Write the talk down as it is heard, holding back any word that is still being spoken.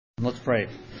Let's pray.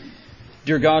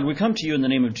 Dear God, we come to you in the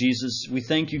name of Jesus. We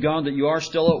thank you, God, that you are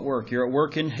still at work. You're at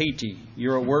work in Haiti.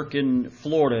 You're at work in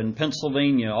Florida, in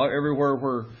Pennsylvania, everywhere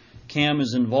where Cam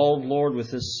is involved, Lord,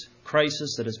 with this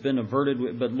crisis that has been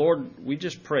averted. But Lord, we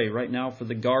just pray right now for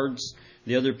the guards,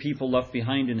 the other people left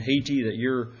behind in Haiti, that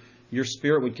your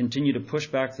Spirit would continue to push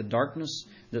back the darkness,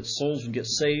 that souls would get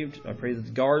saved. I pray that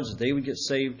the guards, that they would get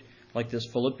saved like this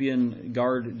Philippian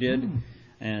guard did,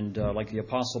 and like the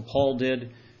Apostle Paul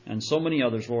did, and so many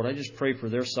others, Lord. I just pray for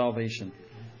their salvation.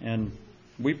 And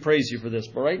we praise you for this.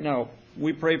 But right now,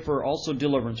 we pray for also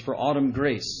deliverance for Autumn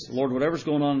Grace. Lord, whatever's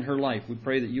going on in her life, we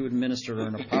pray that you would minister to her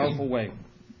in a powerful way.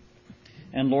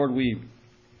 And Lord, we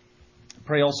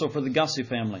pray also for the Gussie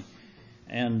family.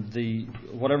 And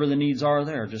whatever the needs are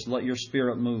there, just let your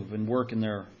Spirit move and work in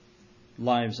their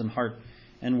lives and heart.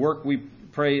 And work, we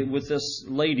pray, with this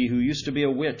lady who used to be a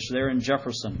witch there in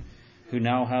Jefferson, who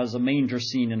now has a manger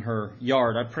scene in her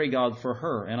yard. I pray, God, for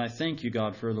her, and I thank you,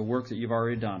 God, for the work that you've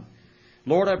already done.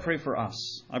 Lord, I pray for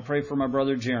us. I pray for my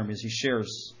brother Jeremy as he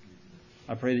shares.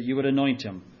 I pray that you would anoint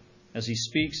him as he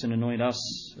speaks and anoint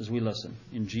us as we listen.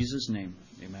 In Jesus' name,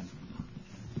 amen.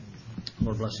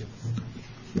 Lord bless you.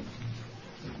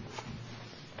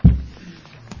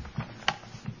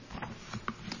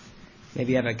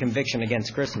 Maybe you have a conviction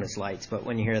against Christmas lights, but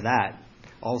when you hear that,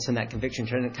 all of a sudden that conviction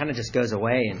kind of just goes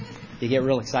away and you get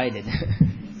real excited.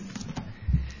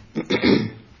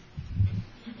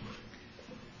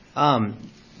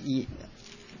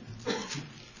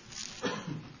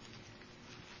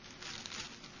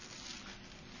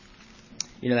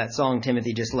 You know, that song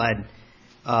Timothy just led,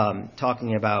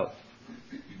 talking about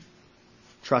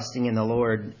trusting in the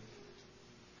Lord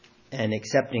and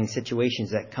accepting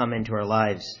situations that come into our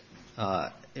lives.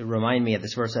 It reminded me of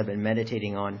this verse I've been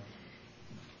meditating on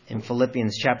in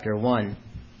Philippians chapter 1.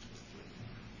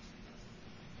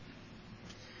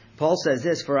 Paul says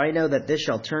this, "For I know that this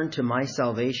shall turn to my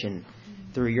salvation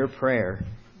through your prayer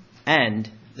and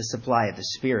the supply of the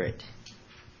Spirit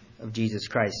of Jesus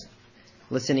Christ."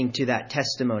 Listening to that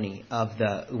testimony of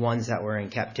the ones that were in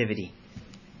captivity.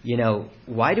 You know,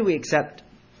 why do we accept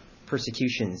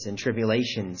persecutions and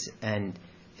tribulations and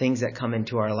things that come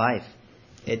into our life?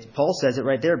 Paul says it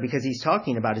right there because he's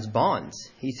talking about his bonds.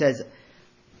 He says,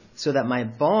 so that my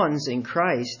bonds in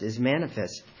Christ is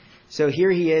manifest. So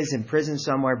here he is in prison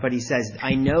somewhere, but he says,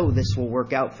 I know this will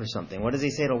work out for something. What does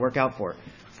he say it'll work out for?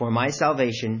 For my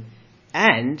salvation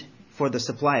and for the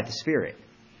supply of the Spirit.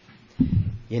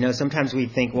 You know, sometimes we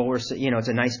think, well, it's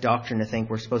a nice doctrine to think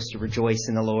we're supposed to rejoice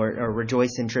in the Lord or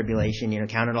rejoice in tribulation. You know,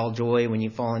 count it all joy when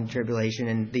you fall into tribulation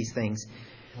and these things.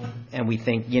 And we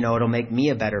think, it'll make me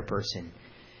a better person,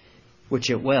 which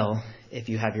it will if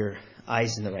you have your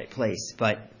eyes in the right place.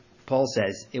 But Paul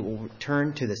says it will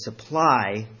turn to the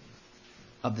supply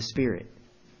of the Spirit.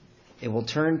 It will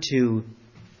turn to,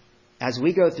 as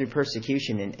we go through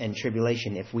persecution and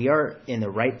tribulation, if we are in the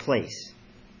right place,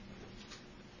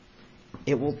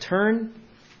 it will turn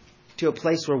to a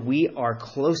place where we are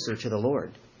closer to the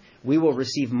Lord. We will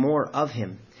receive more of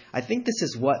Him. I think this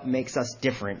is what makes us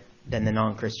different than the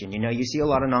non-Christian. You see a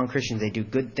lot of non-Christians, they do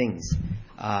good things.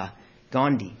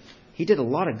 Gandhi, he did a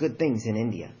lot of good things in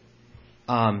India.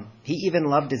 He even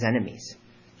loved his enemies.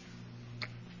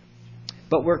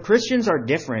 But where Christians are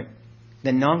different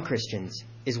than non-Christians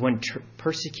is when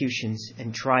persecutions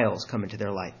and trials come into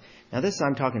their life. Now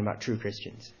I'm talking about true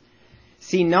Christians.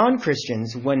 See,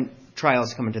 non-Christians, when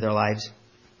trials come into their lives,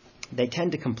 they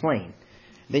tend to complain.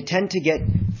 They tend to get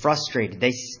frustrated.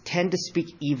 They tend to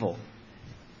speak evil.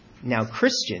 Now,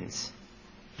 Christians,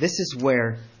 this is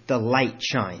where the light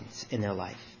shines in their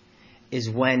life, is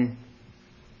when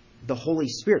the Holy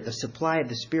Spirit, the supply of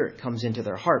the Spirit, comes into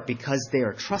their heart because they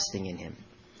are trusting in Him.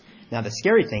 Now, the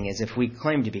scary thing is if we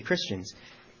claim to be Christians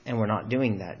and we're not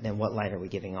doing that, then what light are we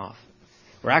giving off?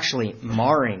 We're actually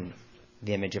marring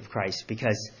the image of Christ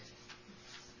because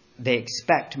they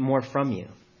expect more from you.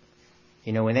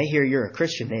 When they hear you're a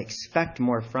Christian, they expect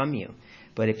more from you.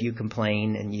 But if you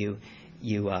complain and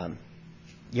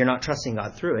you're not trusting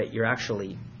God through it, you're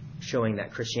actually showing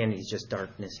that Christianity is just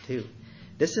darkness too.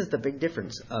 This is the big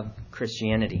difference of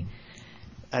Christianity.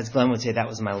 As Glenn would say, that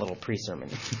was my little pre-sermon.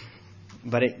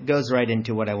 But it goes right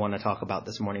into what I want to talk about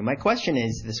this morning. My question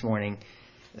is this morning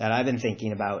that I've been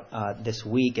thinking about this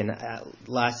week, and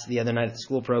the other night at the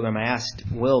school program, I asked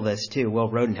Will this too, Will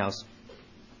Rodenhouse.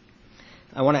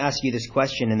 I want to ask you this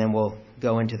question, and then we'll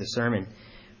go into the sermon.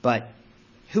 But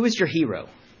who is your hero?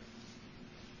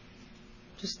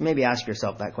 Just maybe ask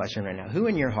yourself that question right now. Who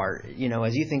in your heart,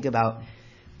 as you think about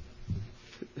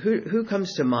who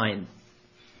comes to mind,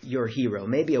 your hero?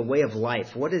 Maybe a way of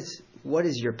life. What is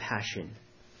your passion?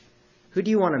 Who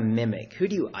do you want to mimic? Who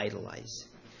do you idolize?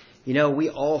 You know, we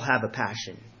all have a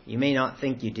passion. You may not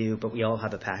think you do, but we all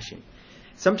have a passion.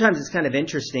 Sometimes it's kind of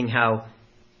interesting how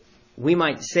we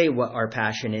might say what our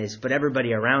passion is, but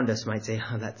everybody around us might say,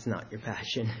 oh, that's not your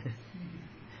passion.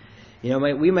 You know,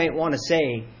 we might want to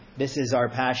say this is our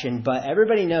passion, but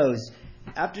everybody knows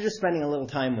after just spending a little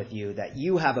time with you that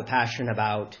you have a passion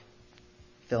about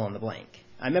fill in the blank.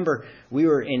 I remember we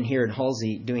were in here in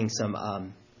Halsey doing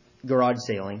some garage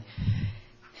sailing.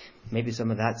 Maybe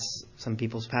some of that's some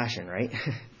people's passion, right?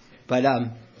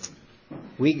 But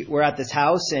we were at this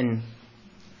house, and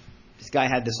this guy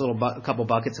had this little couple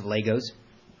buckets of Legos.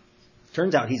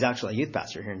 Turns out he's actually a youth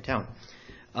pastor here in town.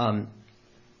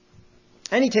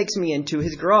 And he takes me into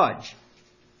his garage.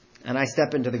 And I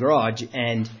step into the garage,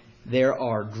 and there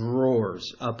are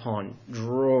drawers upon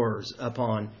drawers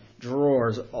upon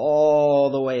drawers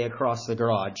all the way across the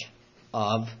garage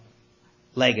of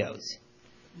Legos.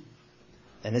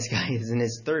 And this guy is in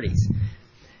his 30s.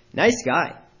 Nice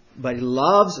guy, but he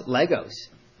loves Legos.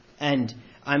 And,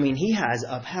 I mean, he has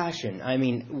a passion. I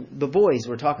mean, the boys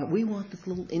were talking, we want this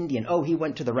little Indian. Oh, he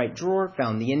went to the right drawer,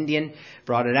 found the Indian,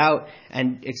 brought it out,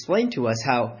 and explained to us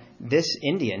how this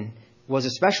Indian was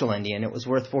a special Indian. It was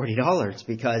worth $40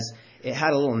 because it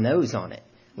had a little nose on it,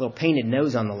 a little painted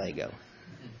nose on the Lego.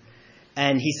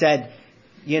 And he said,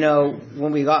 you know,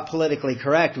 when we got politically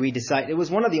correct, we decided, it was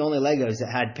one of the only Legos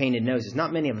that had painted noses.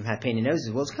 Not many of them had painted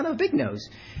noses. Well, it's kind of a big nose.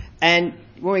 And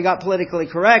when we got politically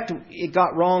correct, it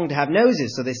got wrong to have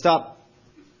noses. So they stopped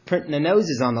printing the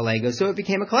noses on the Legos. So it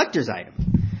became a collector's item.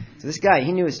 So this guy,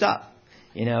 he knew his stuff.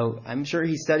 You know, I'm sure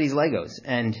he studies Legos.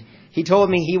 And he told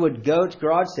me he would go to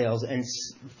garage sales and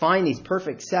find these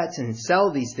perfect sets and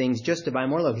sell these things just to buy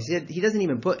more Legos. He doesn't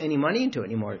even put any money into it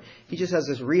anymore. He just has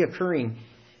this reoccurring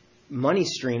money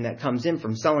stream that comes in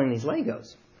from selling these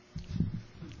Legos.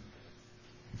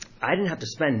 I didn't have to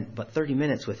spend but 30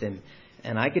 minutes with him,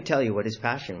 and I could tell you what his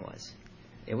passion was.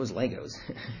 It was Legos.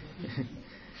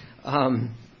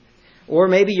 Or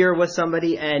maybe you're with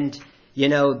somebody and, you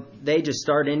know, they just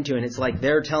start into it, and it's like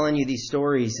they're telling you these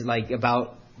stories like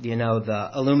about, you know,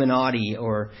 the Illuminati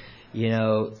or, you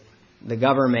know, the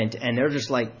government, and they're just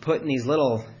like putting these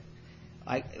little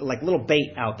little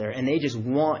bait out there, and they just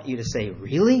want you to say,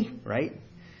 really? Right?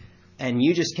 And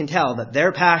you just can tell that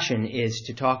their passion is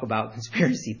to talk about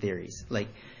conspiracy theories. Like,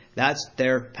 that's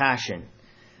their passion.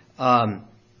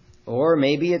 Or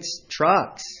maybe it's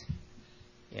trucks.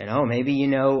 You know, maybe you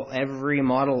know every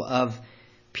model of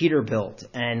Peterbilt,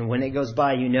 and when it goes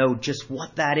by, you know just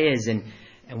what that is, and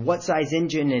what size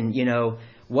engine, and, you know,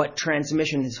 what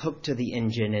transmission is hooked to the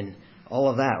engine, and all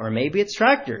of that. Or maybe it's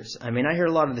tractors. I mean, I hear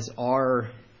a lot of this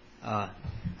I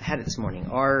had it this morning,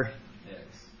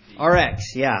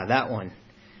 RX, yeah, that one.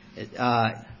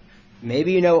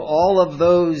 Maybe you know all of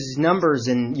those numbers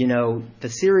and, you know, the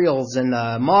serials and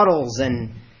the models,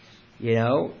 and, you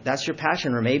know, that's your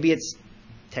passion. Or maybe it's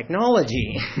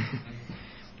technology,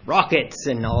 rockets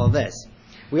and all of this.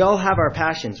 We all have our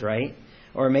passions, right?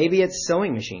 Or maybe it's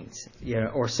sewing machines, you know,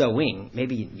 or sewing.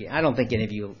 Maybe, I don't think any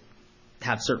of you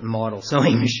have certain model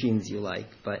sewing machines you like,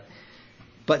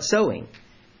 but sewing.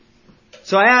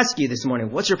 So I ask you this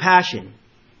morning, what's your passion?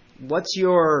 What's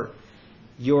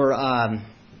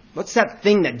what's that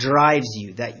thing that drives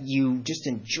you, that you just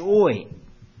enjoy?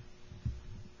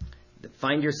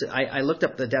 I looked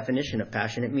up the definition of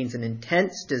passion. It means an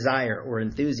intense desire or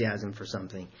enthusiasm for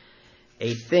something.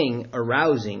 A thing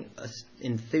arousing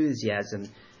enthusiasm,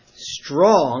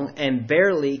 strong and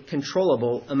barely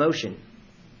controllable emotion.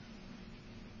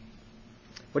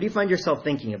 What do you find yourself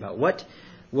thinking about? What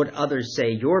would others say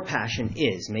your passion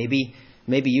is? Maybe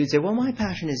you'd say, well, my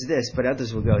passion is this, but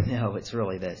others will go, no, it's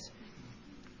really this.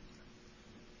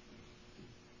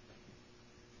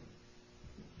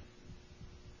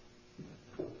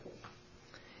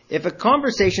 If a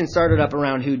conversation started up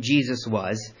around who Jesus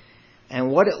was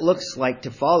and what it looks like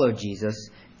to follow Jesus,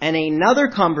 and another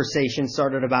conversation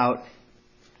started about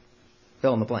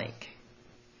fill in the blank,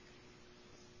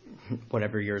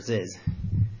 whatever yours is,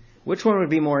 which one would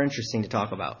be more interesting to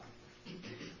talk about?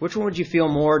 Which one would you feel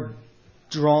more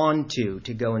drawn to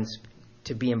go and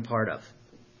to be in part of?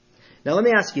 Now let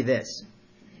me ask you this.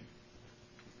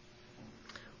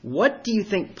 What do you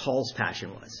think Paul's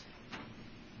passion was?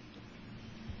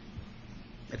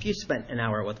 If you spent an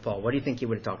hour with Paul, what do you think he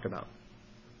would have talked about?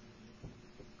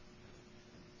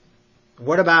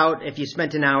 What about if you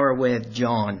spent an hour with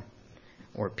John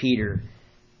or Peter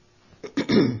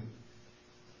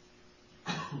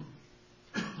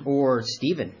or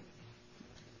Stephen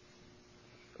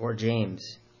or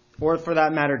James, or for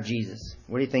that matter, Jesus?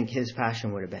 What do you think his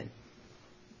passion would have been?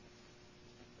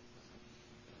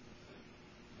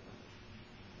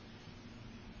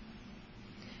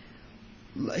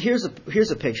 Here's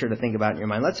a picture to think about in your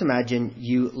mind. Let's imagine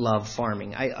you love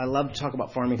farming. I love to talk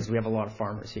about farming because we have a lot of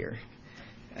farmers here.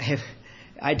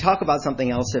 I'd talk about something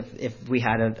else if we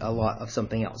had a lot of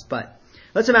something else. But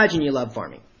let's imagine you love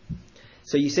farming.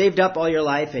 So you saved up all your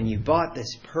life and you bought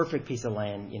this perfect piece of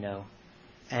land,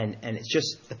 and it's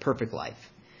just the perfect life.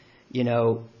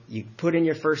 You put in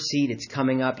your first seed, it's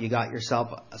coming up, you got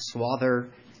yourself a swather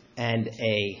and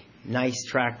a nice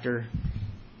tractor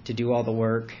to do all the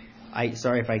work.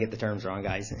 Sorry if I get the terms wrong,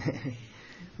 guys.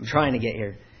 I'm trying to get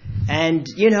here. And,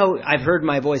 I've heard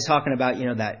my boys talking about,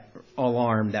 that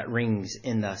alarm that rings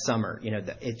in the summer.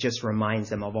 It just reminds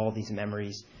them of all these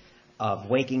memories of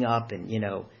waking up and,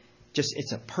 just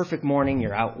it's a perfect morning.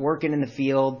 You're out working in the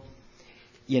field.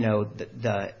 You're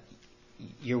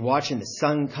watching the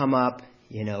sun come up,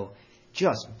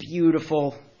 just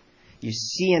beautiful. You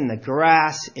see in the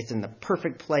grass, it's in the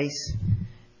perfect place.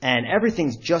 And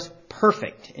everything's just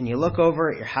perfect. And you look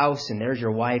over at your house and there's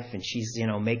your wife and she's,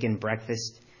 making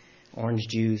breakfast, orange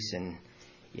juice and,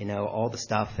 all the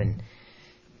stuff. And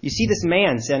you see this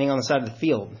man standing on the side of the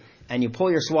field and you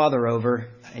pull your swather over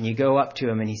and you go up to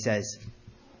him and he says,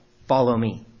 "Follow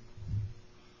me."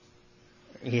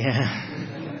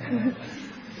 Yeah.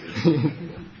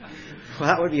 Well,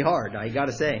 that would be hard, I got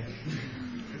to say.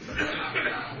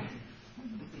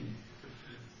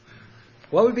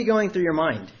 What would be going through your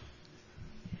mind?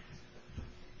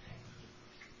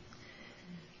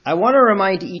 I want to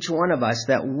remind each one of us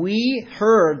that we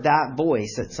heard that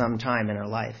voice at some time in our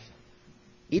life.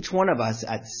 Each one of us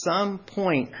at some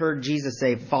point heard Jesus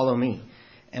say, "Follow me."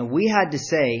 And we had to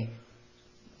say,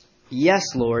 "Yes,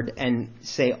 Lord," and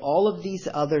say all of these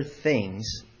other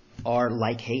things are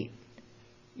like hate.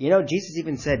 Jesus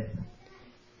even said,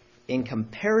 in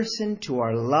comparison to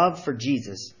our love for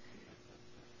Jesus,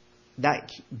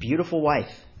 that beautiful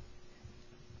wife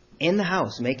in the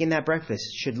house making that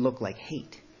breakfast should look like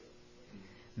hate.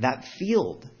 That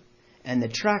field and the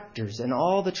tractors and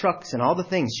all the trucks and all the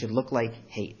things should look like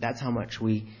hate. That's how much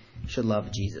we should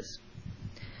love Jesus.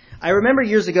 I remember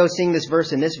years ago seeing this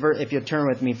verse, and this verse, if you'll turn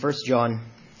with me, 1 John.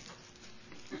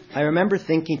 I remember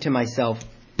thinking to myself,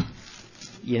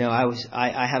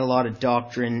 I had a lot of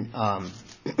doctrine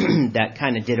that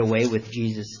kind of did away with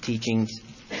Jesus' teachings.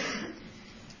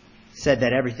 Said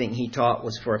that everything he taught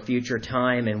was for a future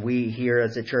time, and we here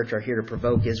as a church are here to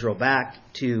provoke Israel back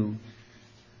to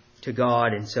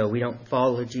God, and so we don't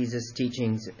follow Jesus'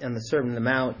 teachings on the Sermon on the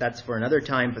Mount. That's for another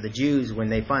time for the Jews when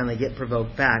they finally get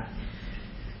provoked back.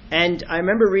 And I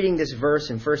remember reading this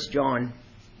verse in 1 John,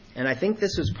 and I think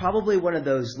this was probably one of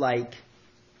those light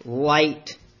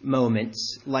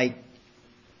moments,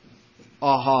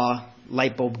 aha,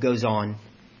 light bulb goes on.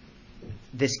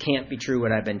 This can't be true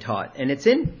what I've been taught. And it's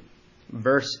in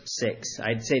verse 6.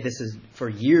 I'd say this is for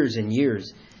years and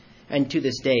years, and to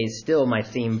this day is still my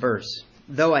theme verse,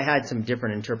 though I had some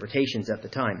different interpretations at the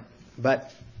time.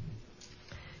 But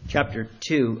chapter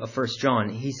 2 of 1 John,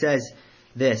 he says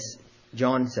this,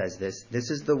 John says this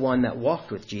is the one that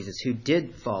walked with Jesus, who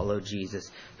did follow Jesus,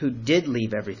 who did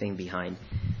leave everything behind.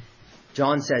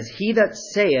 John says, "He that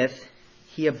saith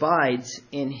he abides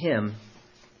in him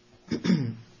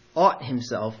ought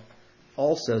himself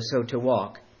also so to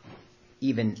walk,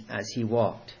 even as he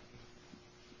walked."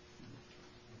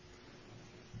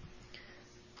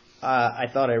 I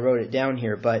thought I wrote it down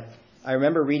here, but I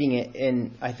remember reading it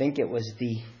in, I think it was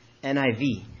the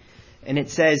NIV. And it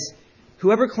says,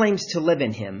 "Whoever claims to live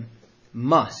in him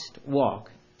must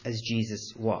walk as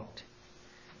Jesus walked."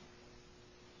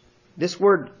 This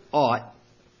word ought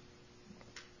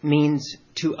means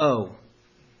to owe.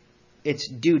 It's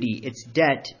duty, it's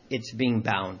debt, it's being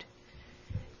bound.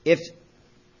 If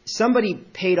somebody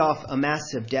paid off a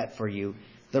massive debt for you,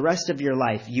 the rest of your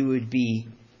life you would be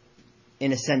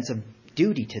in a sense of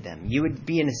duty to them. You would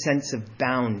be in a sense of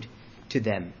bound to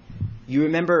them. You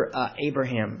remember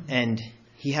Abraham, and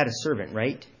he had a servant,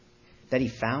 right? That he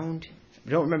found. I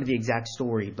don't remember the exact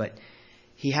story, but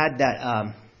he had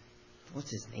that, what's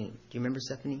his name? Do you remember,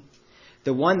 Stephanie?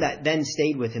 The one that then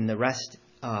stayed with him the rest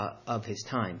of his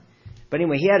time. But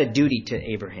anyway, he had a duty to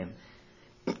Abraham.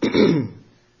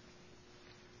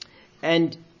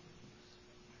 And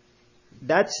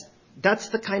that's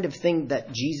the kind of thing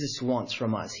that Jesus wants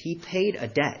from us. He paid a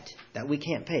debt that we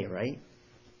can't pay, right?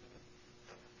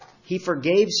 He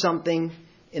forgave something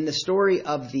in the story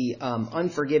of the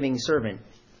unforgiving servant.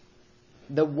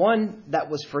 The one that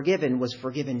was forgiven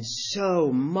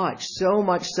so much so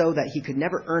that he could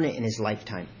never earn it in his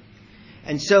lifetime.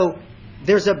 And so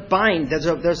there's a bind, there's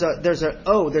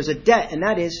a debt, and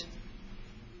that is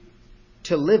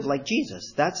to live like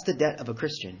Jesus. That's the debt of a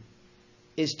Christian,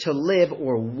 is to live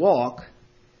or walk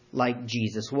like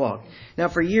Jesus walked. Now,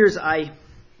 for years I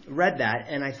read that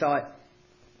and I thought,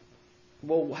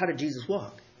 well, how did Jesus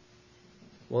walk?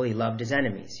 Well, he loved his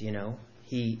enemies,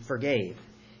 He forgave.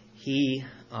 He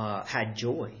had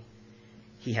joy.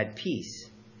 He had peace.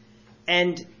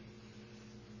 And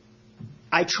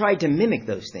I tried to mimic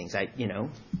those things. I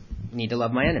need to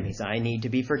love my enemies. I need to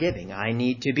be forgiving. I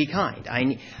need to be kind.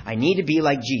 I need to be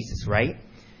like Jesus, right?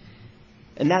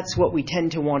 And that's what we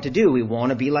tend to want to do. We want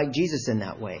to be like Jesus in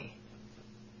that way.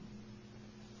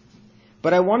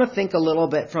 But I want to think a little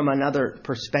bit from another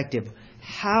perspective.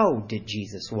 How did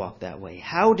Jesus walk that way?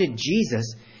 How did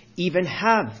Jesus even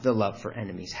have the love for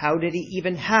enemies? How did he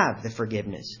even have the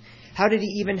forgiveness? How did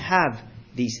he even have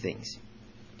these things?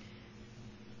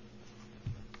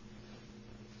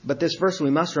 But this verse, we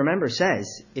must remember, says,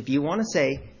 if you want to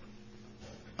say,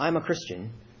 I'm a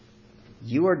Christian,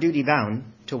 you are duty bound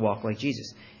to walk like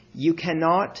Jesus. You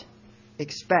cannot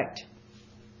expect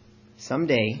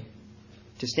someday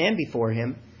to stand before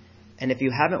him, and if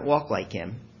you haven't walked like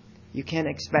him, you can't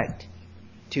expect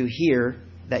to hear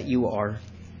that you are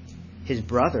his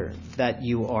brother, that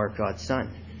you are God's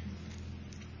son.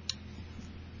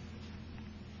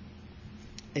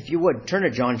 If you would, turn to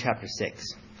John chapter 6.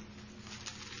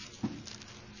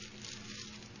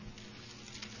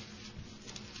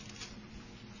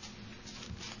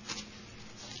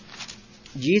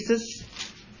 Jesus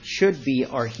should be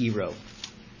our hero.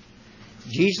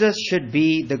 Jesus should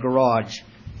be the garage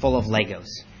full of Legos.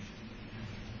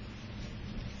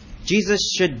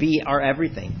 Jesus should be our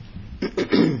everything.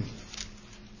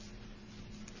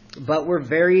 But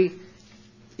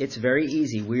it's very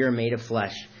easy. We are made of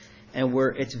flesh. And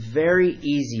it's very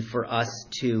easy for us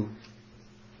to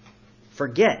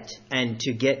forget and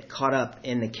to get caught up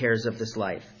in the cares of this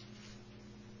life.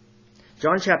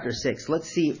 John chapter 6, let's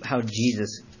see how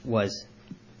Jesus was.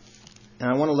 And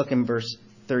I want to look in verse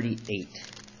 38.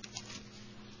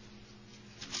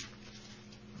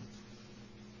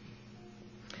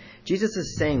 Jesus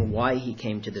is saying why he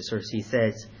came to this earth. He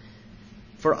says,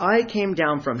 "For I came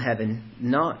down from heaven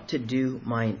not to do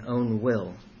mine own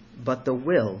will, but the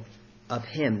will of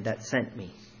him that sent me."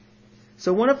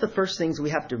 So one of the first things we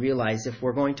have to realize if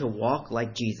we're going to walk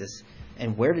like Jesus,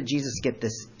 and where did Jesus get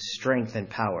this strength and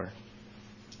power,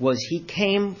 was he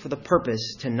came for the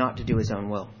purpose to not to do his own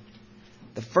will.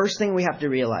 The first thing we have to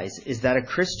realize is that a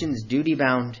Christian's duty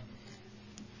bound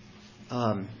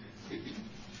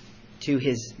to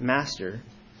his master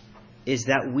is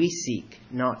that we seek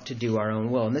not to do our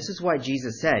own will. And this is why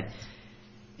Jesus said,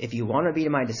 if you want to be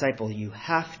my disciple, you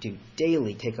have to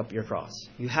daily take up your cross.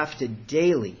 You have to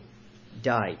daily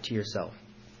die to yourself.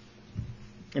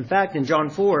 In fact, in John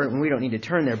 4, and we don't need to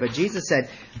turn there, but Jesus said,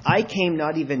 I came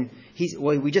not even...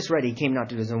 we just read he came not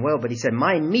to do his own will, but he said,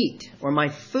 my meat or my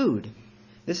food.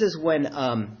 This is when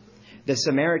the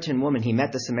Samaritan woman, he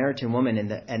met the Samaritan woman,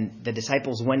 and the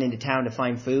disciples went into town to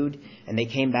find food, and they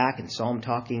came back and saw him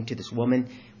talking to this woman,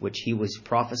 which he was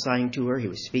prophesying to her. He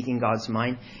was speaking God's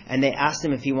mind. And they asked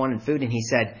him if he wanted food, and he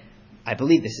said, I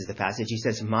believe this is the passage. He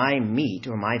says, my meat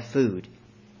or my food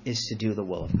is to do the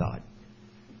will of God.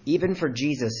 Even for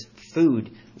Jesus, food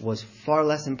was far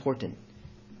less important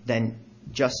than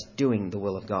just doing the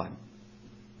will of God.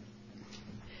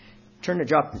 Turn to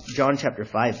John chapter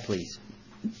 5, please.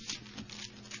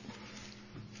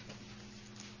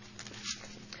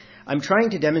 I'm trying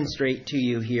to demonstrate to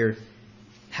you here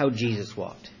how Jesus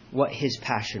walked, what his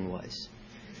passion was.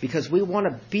 Because we want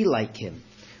to be like him.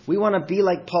 We want to be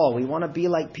like Paul. We want to be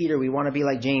like Peter. We want to be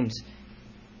like James.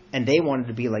 And they wanted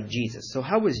to be like Jesus. So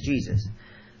how was Jesus?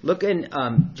 Look in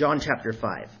John chapter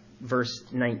 5, verse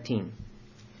 19.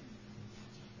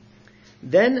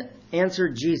 Then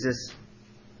answered Jesus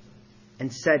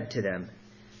and said to them,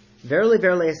 Verily,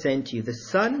 verily, I say unto you, the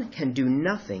Son can do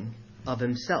nothing of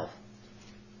himself,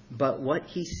 but what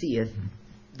he seeth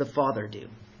the Father do.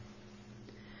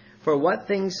 For what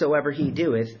things soever he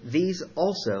doeth, these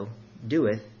also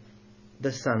doeth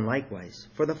the Son likewise.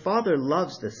 For the Father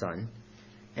loves the Son,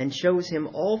 and shows him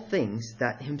all things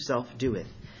that himself doeth.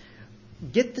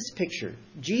 Get this picture.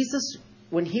 Jesus,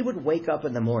 when he would wake up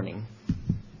in the morning,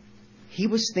 he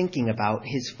was thinking about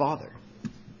his Father.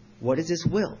 What is his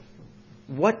will?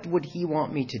 What would he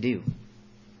want me to do?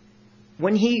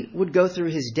 When he would go through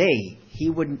his day, he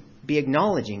would be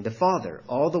acknowledging the Father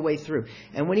all the way through.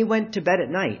 And when he went to bed at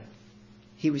night,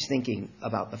 he was thinking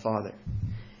about the Father.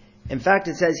 In fact,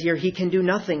 it says here, he can do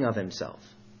nothing of himself.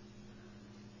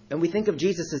 And we think of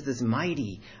Jesus as this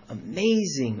mighty,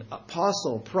 amazing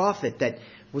apostle, prophet that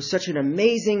was such an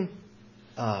amazing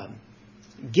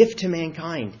gift to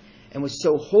mankind and was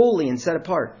so holy and set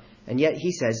apart. And yet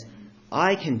he says,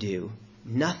 I can do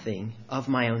nothing of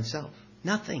my own self.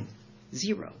 Nothing.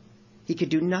 Zero. He could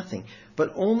do nothing.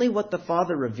 But only what the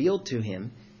Father revealed to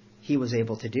him, he was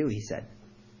able to do, he said.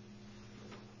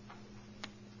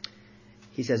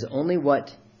 He says, only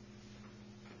what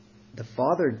the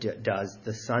Father does,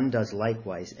 the Son does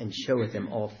likewise, and showeth him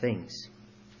all things.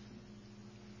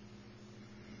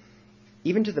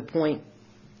 Even to the point,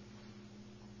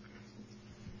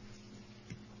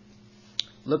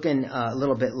 looking a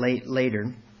little bit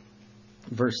later,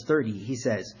 verse 30, he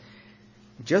says,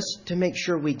 just to make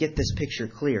sure we get this picture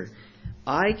clear,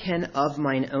 I can of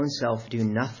mine own self do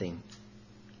nothing.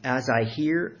 As I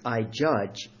hear, I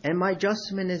judge, and my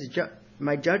judgment is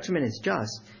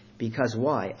just, because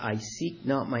why? I seek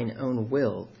not mine own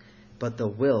will, but the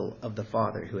will of the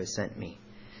Father who has sent me.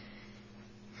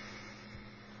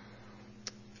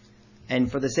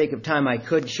 And for the sake of time, I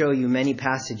could show you many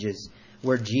passages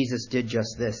where Jesus did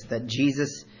just this, that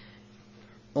Jesus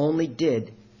only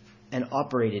did and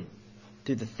operated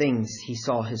through the things he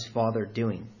saw his Father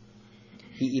doing.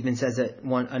 He even says at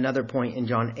another point in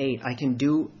John 8, I can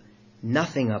do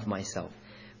nothing of myself,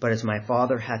 but as my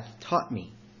Father hath taught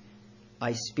me,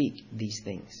 I speak these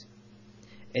things.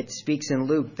 It speaks in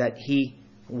Luke that he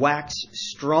waxed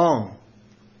strong,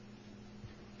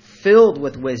 filled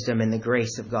with wisdom, and the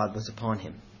grace of God was upon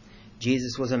him.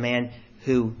 Jesus was a man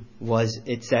who was,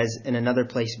 it says in another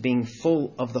place, being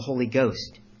full of the Holy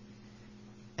Ghost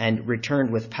and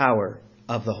returned with power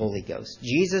of the Holy Ghost.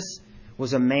 Jesus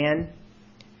was a man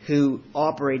who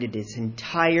operated his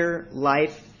entire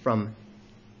life from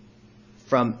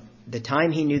the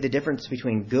time he knew the difference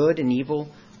between good and evil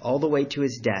all the way to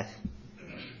his death,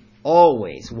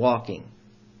 always walking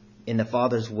in the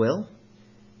Father's will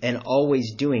and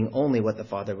always doing only what the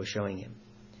Father was showing him.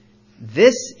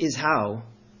 This is how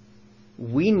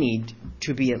we need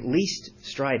to be at least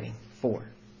striving for.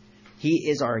 He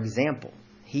is our example.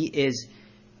 He is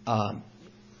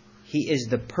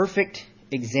the perfect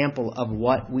example of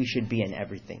what we should be in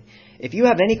everything. If you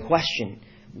have any question,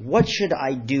 what should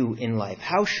I do in life?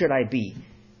 How should I be?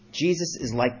 Jesus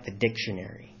is like the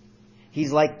dictionary.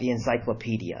 He's like the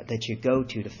encyclopedia that you go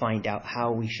to find out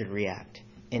how we should react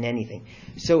in anything.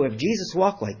 So if Jesus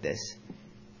walked like this,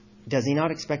 does he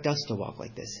not expect us to walk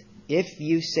like this? If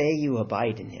you say you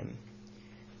abide in him,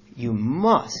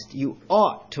 you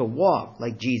ought to walk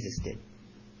like Jesus did.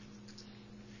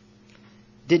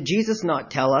 Did Jesus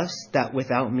not tell us that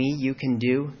without me you can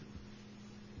do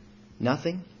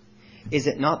nothing? Is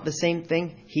it not the same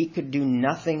thing? He could do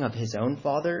nothing of his own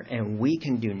Father, and we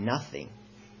can do nothing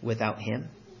without him.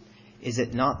 Is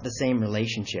it not the same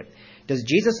relationship? Does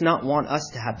Jesus not want us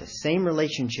to have the same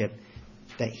relationship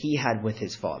that he had with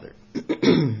his Father?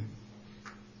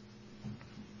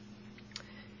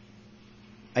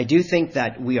 I do think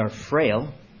that we are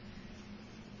frail.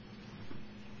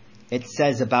 It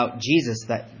says about Jesus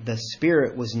that the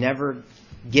Spirit was never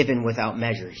given without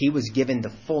measure. He was given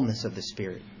the fullness of the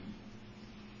Spirit.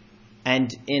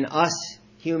 And in us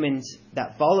humans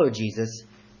that follow Jesus,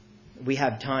 we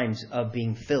have times of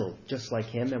being filled just like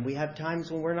him, and we have times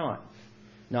when we're not.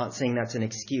 Not saying that's an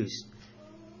excuse.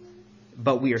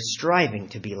 But we are striving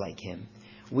to be like him.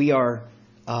 We are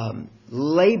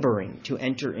laboring to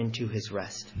enter into his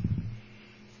rest.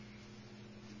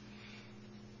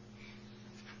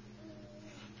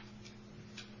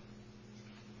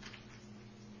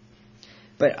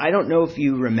 But I don't know if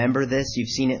you remember this. You've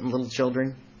seen it in little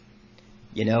children.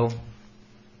 You know,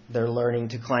 they're learning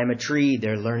to climb a tree.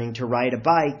 They're learning to ride a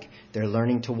bike. They're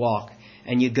learning to walk.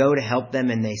 And you go to help them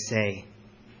and they say,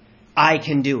 I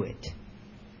can do it.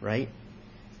 Right?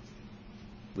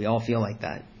 We all feel like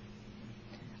that.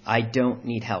 I don't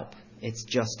need help. It's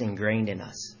just ingrained in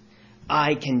us.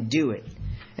 I can do it.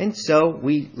 And so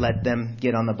we let them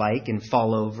get on the bike and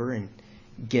fall over and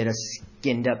get a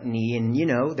skinned up knee. And, you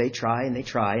know, they try.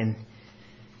 And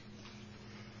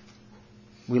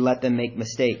we let them make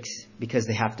mistakes because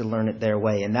they have to learn it their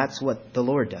way. And that's what the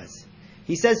Lord does.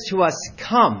 He says to us,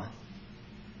 come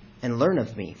and learn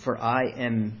of me, for I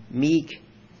am meek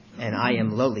and I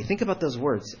am lowly. Think about those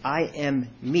words. I am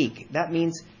meek. That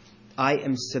means I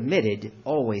am submitted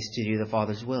always to do the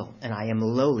Father's will. And I am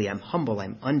lowly. I'm humble.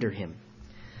 I'm under him.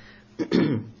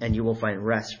 And you will find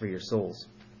rest for your souls.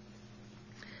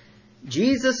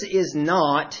 Jesus is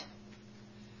not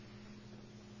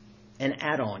an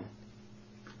add-on.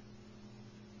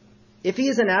 If he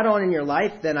is an add-on in your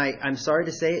life, then I'm sorry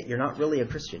to say it, you're not really a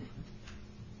Christian.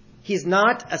 He's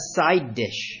not a side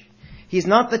dish. He's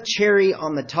not the cherry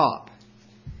on the top.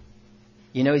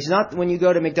 You know, he's not when you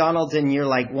go to McDonald's and you're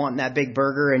like wanting that big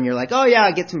burger and you're like, oh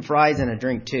yeah, get some fries and a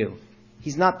drink too.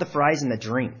 He's not the fries and the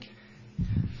drink.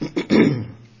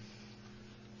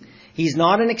 He's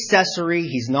not an accessory.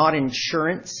 He's not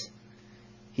insurance.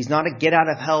 He's not a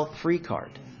get-out-of-hell free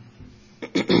card.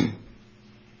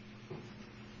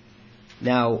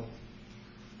 Now,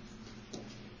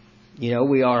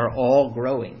 we are all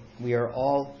growing. We are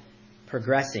all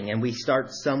progressing, and we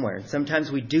start somewhere. And sometimes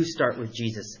we do start with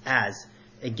Jesus as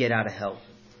a get-out-of-hell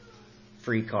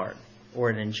free card or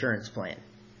an insurance plan.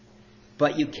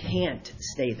 But you can't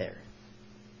stay there.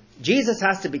 Jesus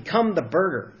has to become the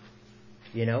burger,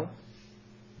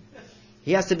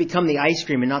 He has to become the ice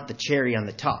cream and not the cherry on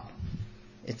the top.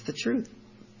 It's the truth.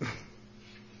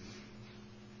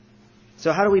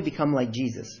 So how do we become like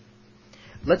Jesus?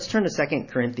 Let's turn to 2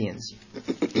 Corinthians.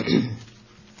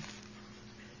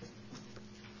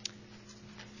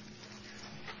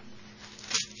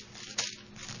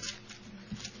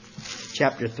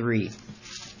 Chapter 3.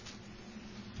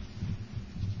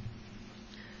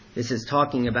 This is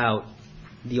talking about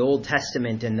the Old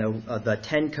Testament and the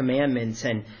Ten Commandments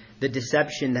and the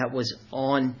deception that was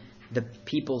on the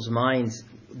people's minds.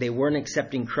 They weren't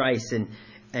accepting Christ,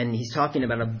 and he's talking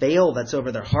about a veil that's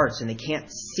over their hearts, and they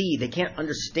can't see, they can't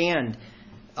understand.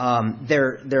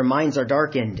 Their minds are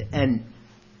darkened.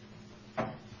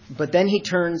 But then he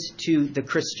turns to the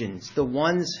Christians, the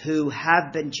ones who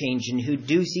have been changed and who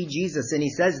do see Jesus, and he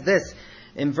says this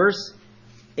in verse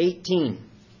 18.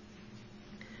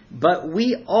 But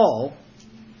we all,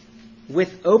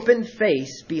 with open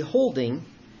face, beholding,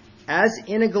 as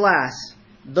in a glass,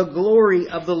 the glory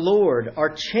of the Lord,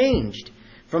 are changed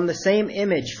from the same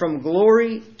image, from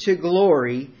glory to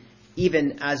glory,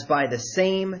 even as by the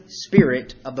same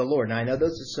Spirit of the Lord. Now, I know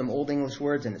those are some Old English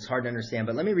words, and it's hard to understand,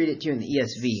 but let me read it to you in the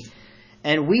ESV.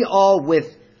 And we all,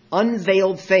 with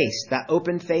unveiled face, that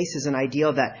open face is an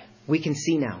idea that we can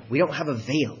see now. We don't have a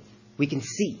veil. We can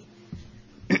see.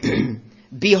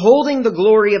 Beholding the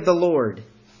glory of the Lord,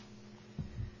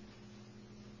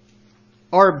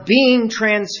 are being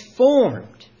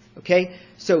transformed. Okay?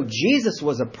 So Jesus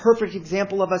was a perfect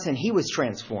example of us, and he was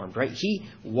transformed, right? He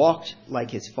walked like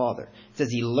his Father. It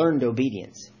says he learned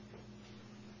obedience.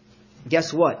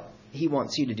 Guess what? He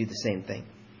wants you to do the same thing.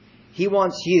 He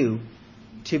wants you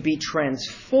to be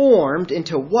transformed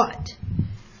into what?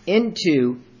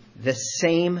 Into the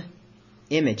same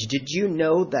image. Did you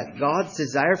know that God's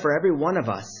desire for every one of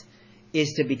us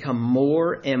is to become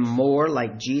more and more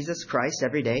like Jesus Christ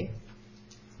every day?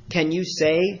 Can you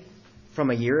say from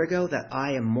a year ago that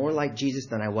I am more like Jesus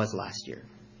than I was last year?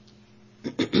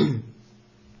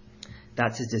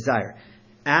 That's his desire.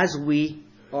 As we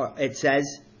are, it says,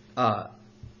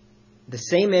 the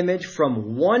same image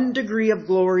from one degree of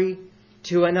glory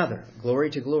to another. Glory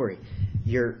to glory.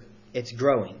 It's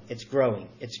growing. It's growing.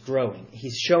 It's growing.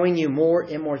 He's showing you more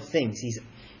and more things.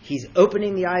 He's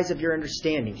opening the eyes of your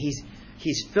understanding.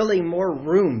 He's filling more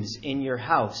rooms in your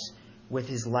house with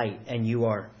his light, and you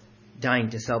are dying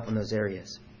to self in those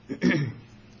areas.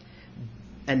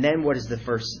 And then what does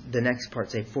the next part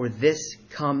say? For this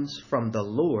comes from the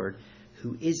Lord,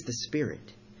 who is the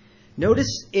Spirit.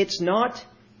 Notice it's not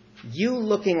you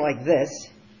looking like this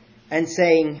and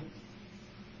saying,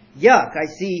 yuck, I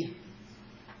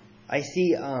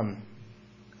see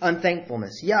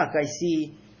unthankfulness. Yuck, I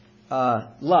see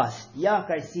lust. Yuck,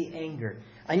 I see anger.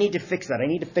 I need to fix that. I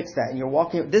need to fix that. And you're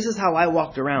walking. This is how I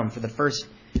walked around for the first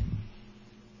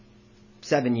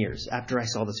 7 years after I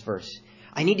saw this verse.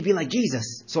 I need to be like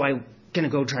Jesus, so I'm going to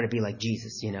go try to be like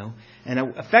Jesus, And I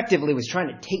effectively was trying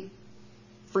to tape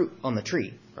fruit on the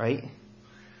tree, right?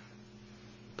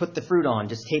 Put the fruit on,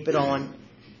 just tape it on.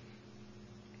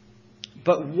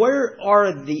 But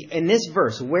in this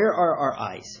verse, where are our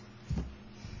eyes?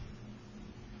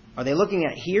 Are they looking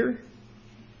at here?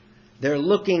 They're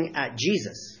looking at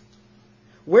Jesus.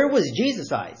 Where was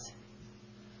Jesus' eyes?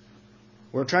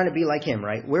 We're trying to be like him,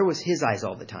 right? Where was his eyes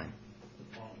all the time?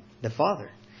 The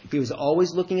Father. He was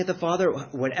always looking at the Father.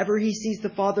 Whatever he sees the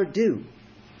Father do,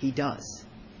 he does.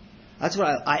 That's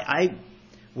what I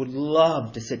would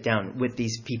love to sit down with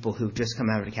these people who've just come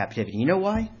out of captivity. You know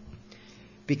why?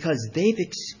 Because they've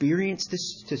experienced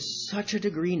this to such a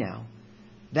degree now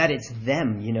that it's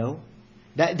them,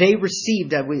 That they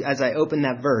received, as I open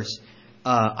that verse,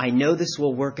 I know this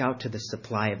will work out to the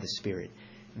supply of the Spirit.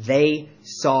 They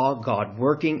saw God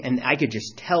working, and I could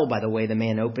just tell by the way the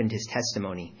man opened his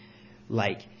testimony,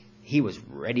 like he was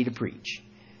ready to preach.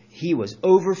 He was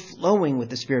overflowing with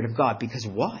the Spirit of God. Because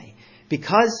why?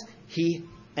 Because he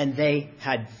and they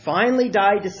had finally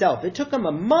died to self. It took him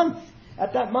a month.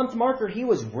 At that month marker, he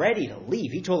was ready to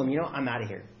leave. He told them, I'm out of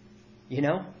here.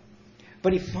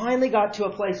 But he finally got to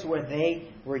a place where they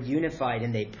were unified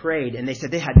and they prayed. And they said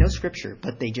they had no scripture,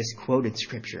 but they just quoted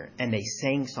scripture. And they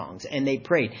sang songs and they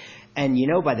prayed. And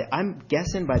I'm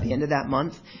guessing by the end of that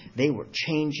month, they were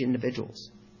changed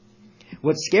individuals.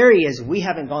 What's scary is we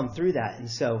haven't gone through that. And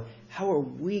so how are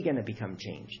we going to become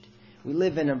changed? We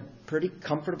live in a pretty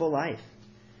comfortable life.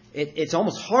 It's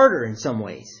almost harder in some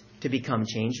ways to become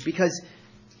changed because,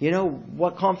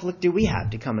 what conflict do we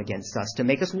have to come against us to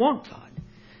make us want God?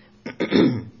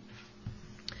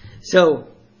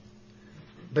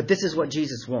 But this is what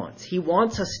Jesus wants. He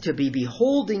wants us to be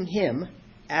beholding Him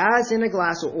as in a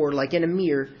glass or like in a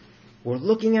mirror. We're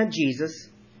looking at Jesus.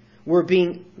 We're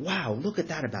being, wow, look at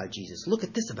that about Jesus. Look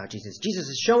at this about Jesus. Jesus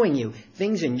is showing you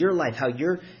things in your life, how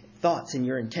your thoughts and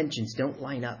your intentions don't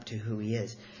line up to who He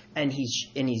is. And He's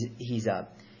giving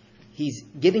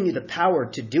you the power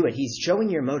to do it. He's showing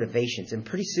your motivations. And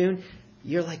pretty soon,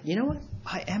 you're like, you know what?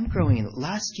 I am growing.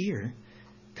 Last year,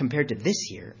 compared to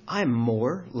this year, I'm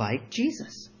more like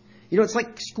Jesus. It's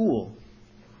like school.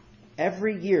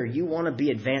 Every year, you want to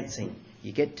be advancing.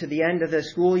 You get to the end of the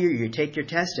school year, you take your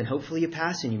test, and hopefully you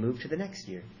pass and you move to the next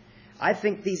year. I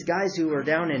think these guys who are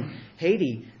down in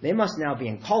Haiti, they must now be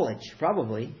in college,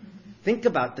 probably. Think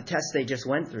about the tests they just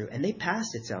went through. And they passed,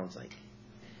 it sounds like.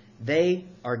 They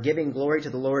are giving glory to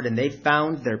the Lord, and they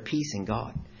found their peace in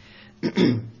God.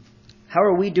 How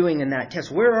are we doing in that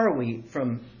test? Where are we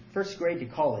from first grade to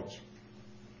college?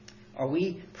 Are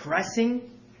we pressing?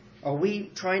 Are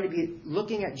we trying to be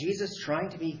looking at Jesus, trying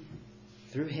to be,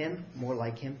 through Him, more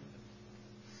like Him?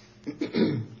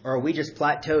 Or are we just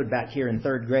plateaued back here in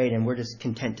third grade and we're just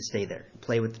content to stay there,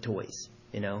 play with the toys,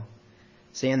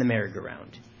 stay in the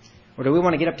merry-go-round? Or do we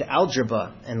want to get up to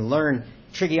algebra and learn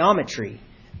trigonometry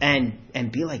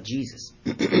and be like Jesus?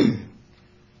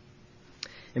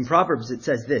 In Proverbs it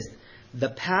says this, the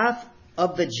path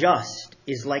of the just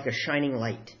is like a shining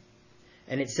light.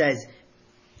 And it says,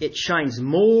 it shines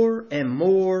more and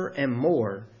more and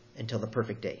more until the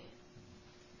perfect day.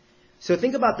 So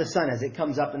think about the sun as it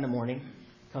comes up in the morning,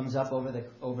 comes up over the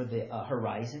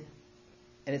horizon,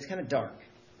 and it's kind of dark.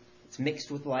 It's mixed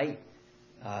with light.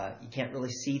 You can't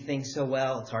really see things so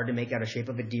well. It's hard to make out a shape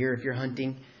of a deer if you're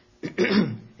hunting.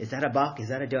 Is that a buck? Is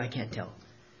that a doe? I can't tell.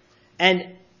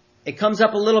 And it comes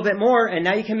up a little bit more, and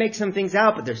now you can make some things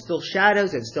out, but there's still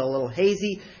shadows. It's still a little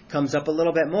hazy. Comes up a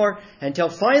little bit more, until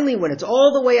finally, when it's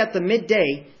all the way at the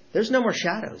midday, there's no more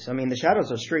shadows. I mean, the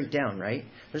shadows are straight down, right?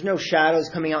 There's no shadows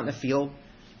coming out in the field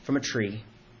from a tree.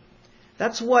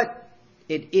 That's what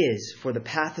it is for the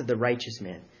path of the righteous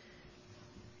man.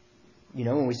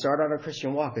 When we start out our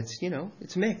Christian walk,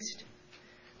 it's mixed.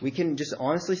 We can just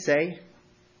honestly say,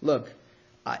 look,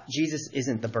 Jesus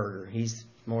isn't the burger. He's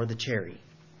more the cherry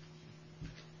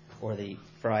or the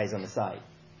fries on the side.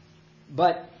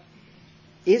 But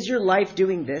is your life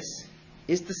doing this?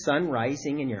 Is the sun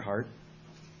rising in your heart?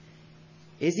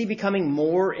 Is He becoming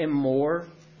more and more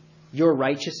your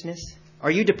righteousness? Are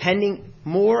you depending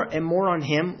more and more on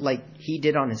Him like He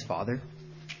did on His Father?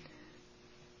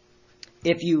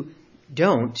 If you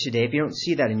don't today, if you don't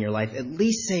see that in your life, at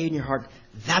least say in your heart,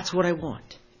 that's what I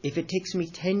want. If it takes me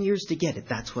 10 years to get it,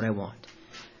 that's what I want.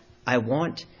 I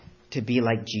want to be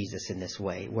like Jesus in this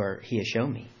way, where He has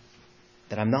shown me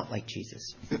that I'm not like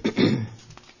Jesus.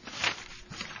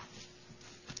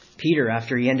 Peter,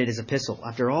 after he ended his epistle,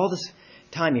 after all this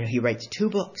time, he writes 2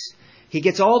 books. He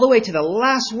gets all the way to the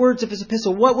last words of his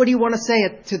epistle. What would he want to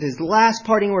say to his last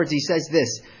parting words? He says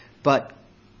this, but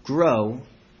grow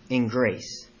in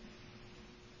grace.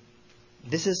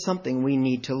 This is something we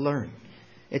need to learn.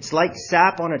 It's like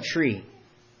sap on a tree.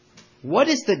 What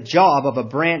is the job of a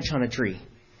branch on a tree?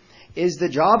 Is the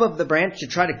job of the branch to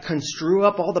try to construe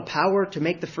up all the power to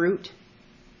make the fruit?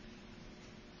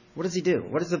 What does he do?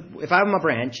 If I'm a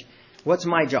branch, what's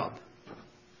my job?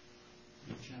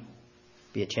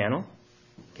 Be a channel.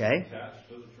 Okay. Attached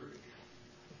to the tree.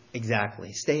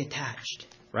 Exactly. Stay attached.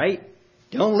 Right?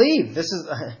 Don't leave. This is.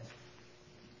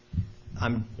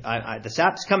 The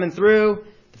sap's coming through.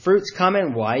 The fruit's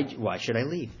coming. Why should I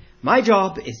leave? My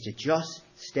job is to just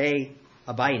stay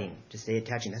abiding, to stay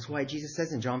attaching. That's why Jesus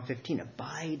says in John 15,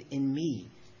 abide in me.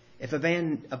 If a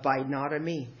man abide not in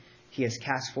me, he is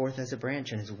cast forth as a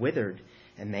branch and is withered,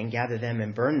 and men gather them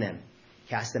and burn them,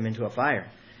 cast them into a fire.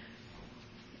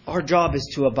 Our job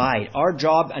is to abide. Our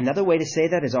job, another way to say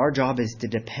that is our job is to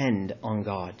depend on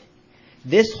God.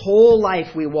 This whole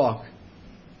life we walk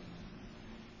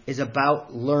is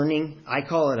about learning. I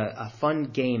call it a fun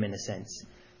game in a sense.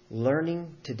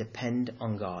 Learning to depend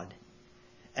on God.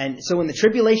 And so when the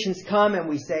tribulations come and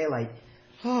we say like,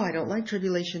 oh, I don't like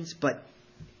tribulations, but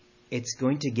it's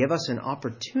going to give us an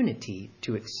opportunity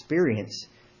to experience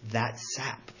that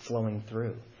sap flowing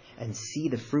through and see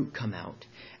the fruit come out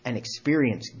and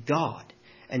experience God.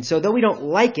 And so though we don't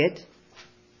like it,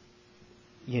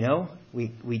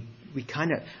 we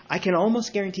kind of, I can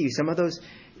almost guarantee you some of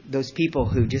those people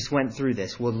who just went through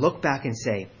this will look back and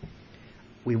say,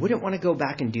 we wouldn't want to go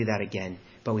back and do that again,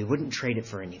 but we wouldn't trade it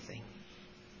for anything.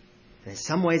 And in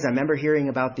some ways, I remember hearing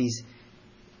about these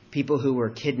people who were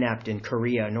kidnapped in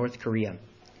North Korea.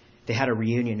 They had a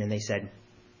reunion and they said,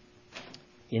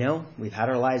 we've had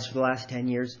our lives for the last 10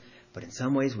 years, but in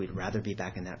some ways we'd rather be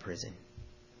back in that prison.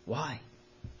 Why?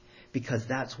 Because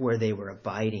that's where they were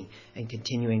abiding and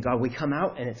continuing God. We come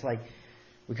out and it's like,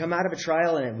 we come out of a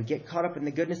trial and we get caught up in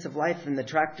the goodness of life and the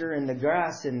tractor and the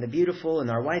grass and the beautiful and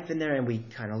our wife in there, and we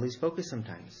kind of lose focus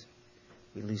sometimes.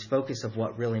 We lose focus of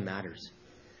what really matters.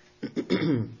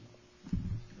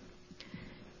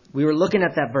 We were looking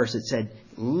at that verse. It said,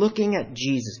 looking at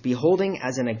Jesus, beholding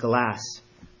as in a glass.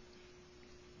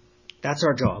 That's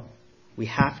our job. We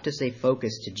have to stay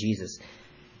focused to Jesus.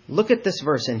 Look at this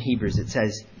verse in Hebrews. It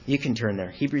says, you can turn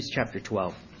there, Hebrews chapter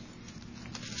 12.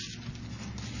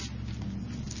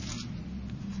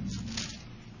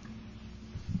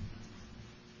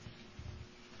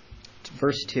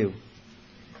 Verse 2.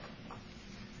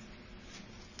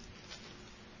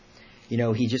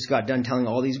 He just got done telling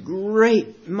all these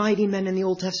great, mighty men in the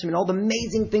Old Testament, all the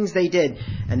amazing things they did.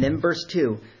 And then verse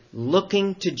 2,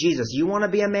 looking to Jesus. You want to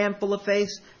be a man full of faith?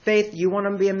 You want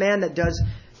to be a man that does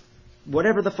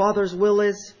whatever the Father's will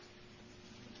is?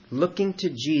 Looking to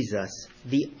Jesus,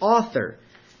 the author,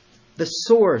 the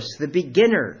source, the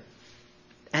beginner,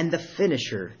 and the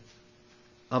finisher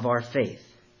of our faith.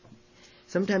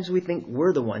 Sometimes we think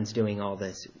we're the ones doing all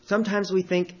this. Sometimes we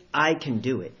think I can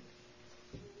do it.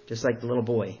 Just like the little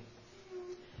boy.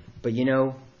 But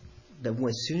that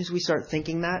as soon as we start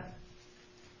thinking that,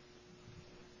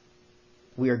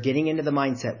 we are getting into the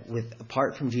mindset with,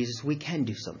 apart from Jesus, we can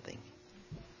do something.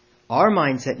 Our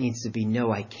mindset needs to be,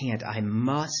 no, I can't. I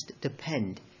must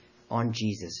depend on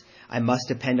Jesus. I must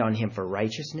depend on Him for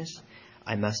righteousness.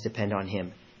 I must depend on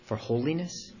Him for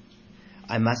holiness.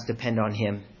 I must depend on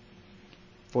Him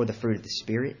for the fruit of the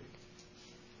Spirit.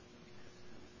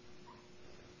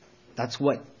 That's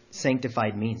what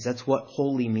sanctified means. That's what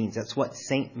holy means. That's what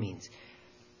saint means.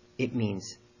 It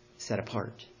means set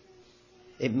apart.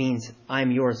 It means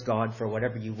I'm yours, God, for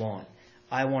whatever you want.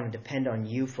 I want to depend on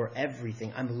you for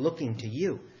everything. I'm looking to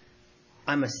you.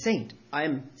 I'm a saint.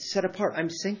 I'm set apart. I'm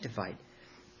sanctified.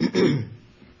 In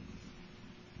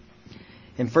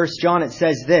 1 John it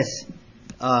says this,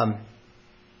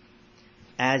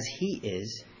 as He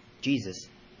is, Jesus,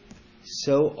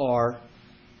 so are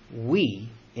we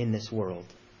in this world.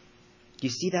 Do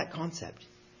you see that concept?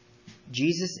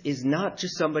 Jesus is not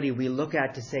just somebody we look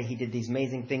at to say He did these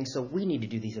amazing things, so we need to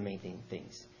do these amazing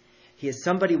things. He is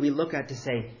somebody we look at to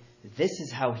say, this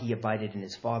is how He abided in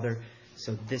His Father,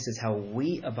 so this is how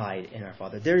we abide in our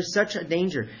Father. There is such a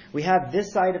danger. We have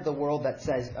this side of the world that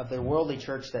says, of the worldly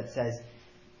church that says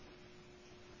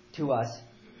to us,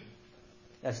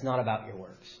 that's not about your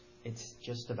works. It's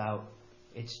just about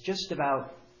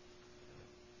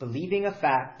believing a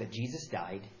fact that Jesus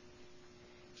died.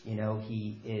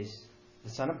 He is the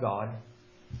Son of God.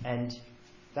 And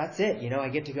that's it. I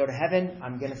get to go to heaven.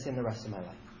 I'm going to sin the rest of my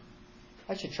life.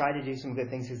 I should try to do some good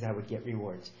things because I would get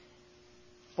rewards.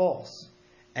 False.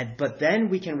 But then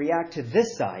we can react to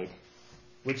this side,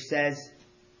 which says,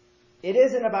 it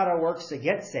isn't about our works to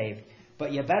get saved,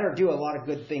 but you better do a lot of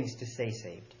good things to stay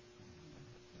saved.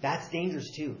 That's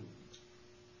dangerous too.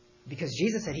 Because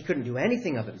Jesus said He couldn't do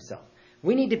anything of Himself.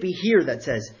 We need to be here that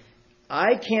says,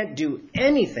 I can't do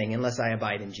anything unless I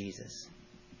abide in Jesus.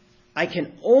 I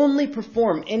can only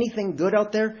perform anything good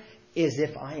out there is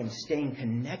if I am staying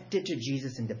connected to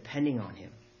Jesus and depending on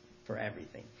Him for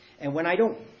everything. And when I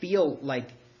don't feel like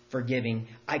forgiving,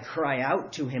 I cry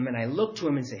out to Him and I look to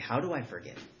Him and say, how do I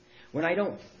forgive? When I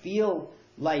don't feel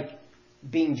like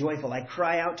being joyful, I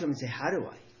cry out to Him and say, how do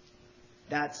I?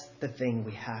 That's the thing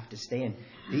we have to stay in.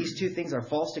 These two things are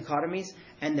false dichotomies,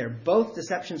 and they're both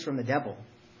deceptions from the devil.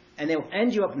 And they'll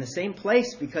end you up in the same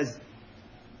place because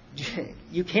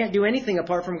you can't do anything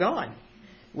apart from God.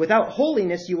 Without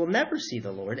holiness, you will never see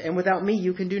the Lord. And without me,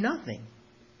 you can do nothing.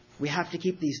 We have to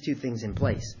keep these two things in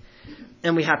place.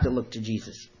 And we have to look to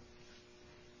Jesus.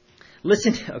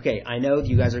 Listen, okay, I know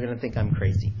you guys are going to think I'm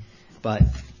crazy, but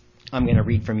I'm going to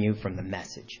read from you from the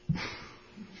Message.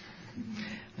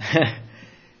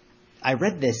 I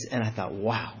read this and I thought,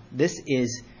 wow, this,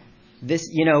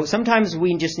 sometimes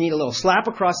we just need a little slap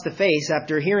across the face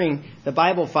after hearing the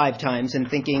Bible 5 times and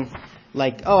thinking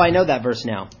like, oh, I know that verse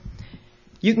now.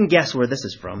 You can guess where this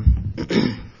is from.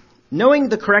 Knowing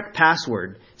the correct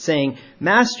password, saying,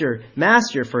 Master,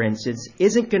 Master, for instance,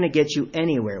 isn't going to get you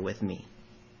anywhere with me.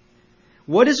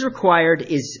 What is required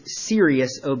is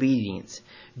serious obedience,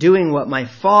 doing what my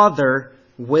Father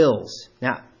wills.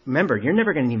 Now, remember, you're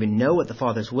never going to even know what the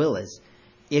Father's will is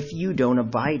if you don't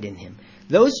abide in Him.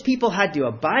 Those people had to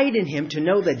abide in Him to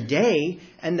know the day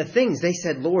and the things. They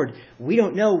said, Lord, we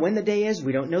don't know when the day is.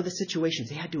 We don't know the situations.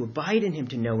 They had to abide in Him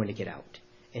to know when to get out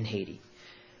in Haiti.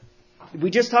 We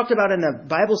just talked about in the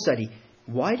Bible study,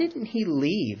 why didn't He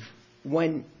leave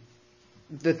when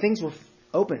the things were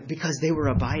open? Because they were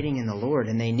abiding in the Lord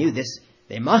and they knew this.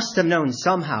 They must have known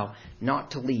somehow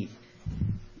not to leave.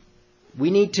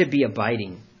 We need to be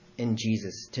abiding in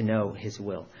Jesus to know His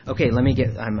will. Okay,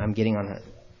 I'm getting on a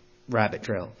rabbit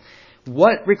trail.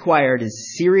 What required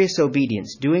is serious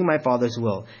obedience, doing my Father's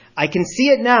will. I can see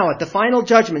it now at the final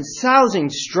judgment, sousing,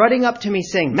 strutting up to me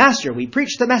saying, Master, we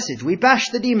preached the message. We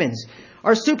bashed the demons.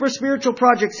 Our super spiritual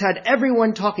projects had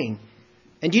everyone talking.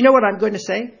 And do you know what I'm going to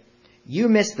say? You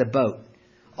missed the boat.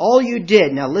 All you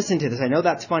did, now listen to this. I know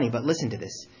that's funny, but listen to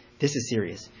this. This is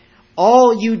serious.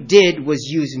 All you did was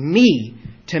use me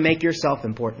to make yourself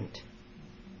important.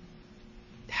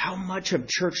 How much of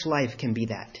church life can be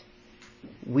that?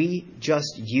 We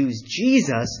just use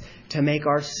Jesus to make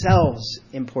ourselves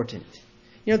important.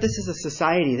 You know, this is a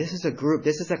society, this is a group,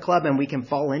 this is a club, and we can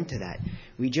fall into that.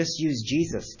 We just use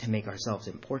Jesus to make ourselves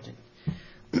important.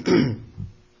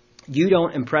 You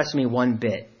don't impress me one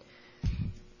bit.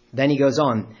 Then he goes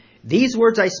on, these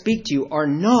words I speak to you are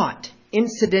not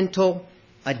incidental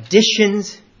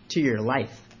additions to your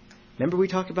life. Remember we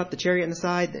talked about the cherry on the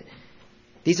side?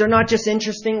 These are not just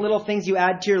interesting little things you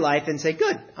add to your life and say,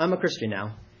 good, I'm a Christian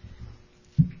now.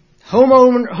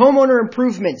 Homeowner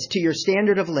improvements to your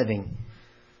standard of living.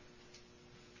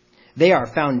 They are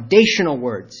foundational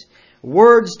words.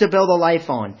 Words to build a life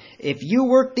on. If you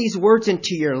work these words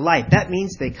into your life, that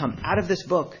means they come out of this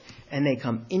book and they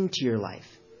come into your life.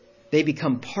 They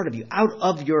become part of you. Out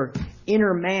of your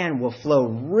inner man will flow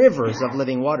rivers of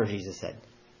living water, Jesus said.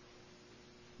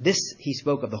 This he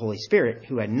spoke of the Holy Spirit,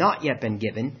 who had not yet been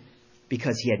given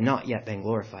because he had not yet been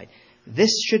glorified.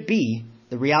 This should be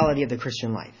the reality of the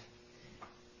Christian life.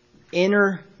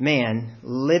 Inner man,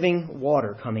 living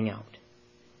water coming out.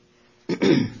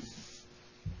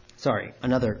 Sorry,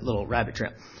 another little rabbit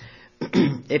trail.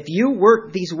 If you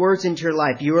work these words into your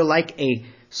life, you are like a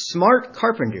smart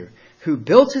carpenter who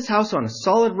built his house on a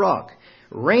solid rock.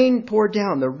 Rain poured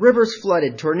down, the rivers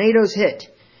flooded, tornadoes hit.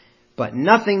 But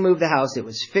nothing moved the house. It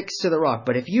was fixed to the rock.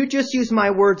 But if you just use my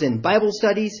words in Bible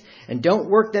studies and don't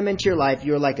work them into your life,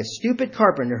 you're like a stupid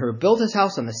carpenter who built his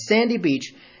house on the sandy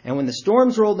beach, and when the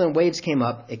storms rolled and waves came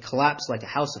up, it collapsed like a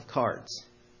house of cards.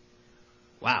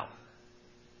 Wow.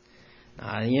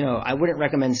 I wouldn't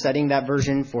recommend studying that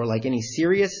version for like any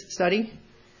serious study,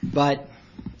 but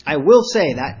I will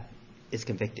say that is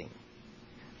convicting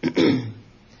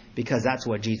because that's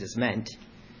what Jesus meant.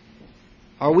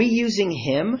 Are we using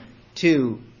him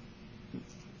to,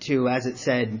 as it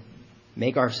said,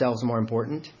 make ourselves more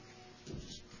important?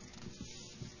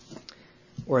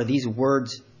 Or are these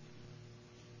words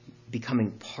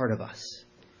becoming part of us?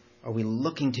 Are we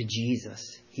looking to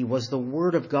Jesus? He was the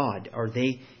Word of God.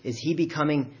 Is he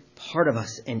becoming part of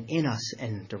us and in us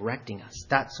and directing us?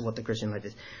 That's what the Christian life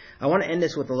is. I want to end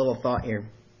this with a little thought here.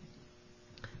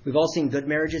 We've all seen good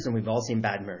marriages and we've all seen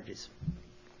bad marriages.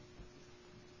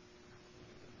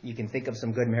 You can think of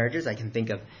some good marriages. I can think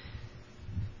of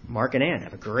Mark and Ann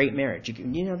have a great marriage.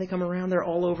 They come around, they're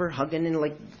all over, hugging and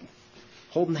like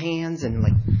holding hands, and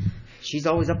like she's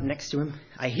always up next to him.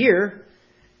 I hear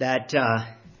that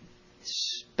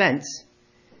Spence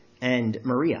and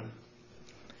Maria,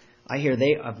 I hear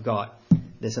they have got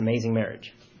this amazing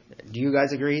marriage. Do you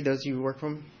guys agree, those of you who work for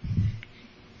them?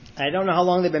 I don't know how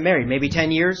long they've been married, maybe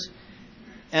 10 years.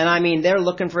 And I mean, they're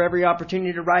looking for every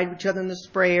opportunity to ride with each other in the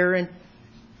sprayer, and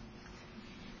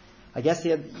I guess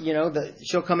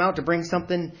she'll come out to bring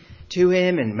something to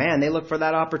him, and man, they look for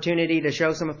that opportunity to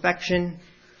show some affection.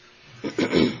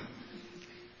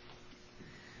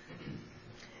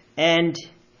 And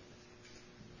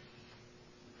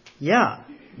yeah,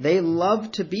 they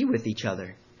love to be with each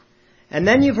other. And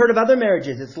then you've heard of other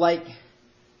marriages. It's like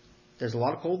there's a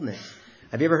lot of coldness.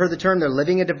 Have you ever heard the term, they're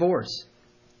living a divorce?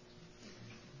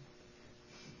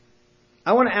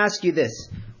 I want to ask you this.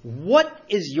 What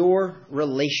is your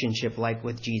relationship like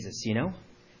with Jesus,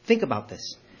 Think about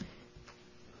this.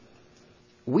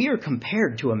 We are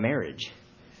compared to a marriage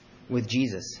with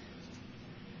Jesus.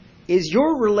 If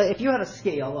you had a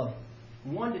scale of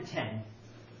 1 to 10,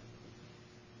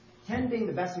 10 being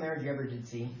the best marriage you ever did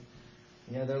see,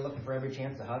 they're looking for every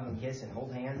chance to hug and kiss and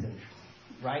hold hands and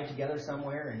ride together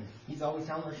somewhere, and he's always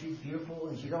telling her she's beautiful,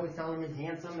 and she's always telling him he's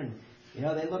handsome, and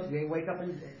they wake up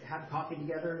and have coffee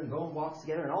together and go on walks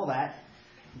together and all that,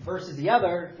 versus the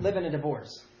other living a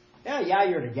divorce. Yeah,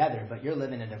 you're together, but you're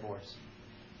living a divorce.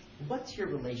 What's your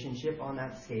relationship on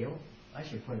that scale? I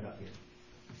should put it up here.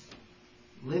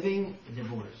 Living a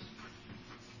divorce.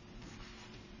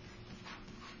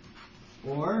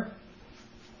 Or,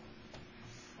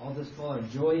 I'll just call it a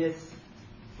joyous,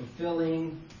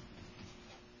 fulfilling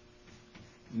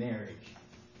marriage.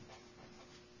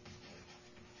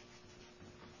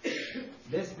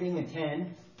 This being a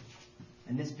 10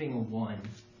 and this being a 1.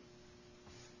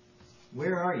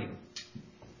 Where are you?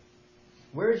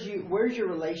 Where's your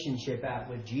relationship at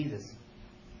with Jesus?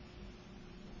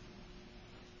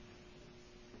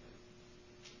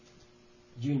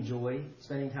 Do you enjoy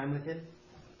spending time with him?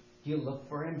 Do you look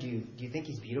for him? Do you think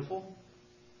he's beautiful?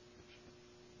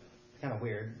 It's kind of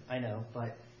weird, I know,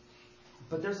 but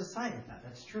there's a side of that.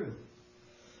 That's true.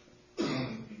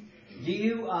 Do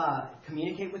you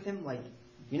communicate with him? Like,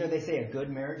 they say a good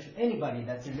marriage. Anybody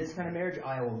that's in this kind of marriage,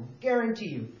 I will guarantee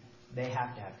you, they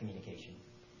have to have communication.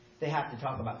 They have to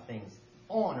talk about things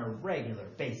on a regular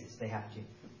basis. They have to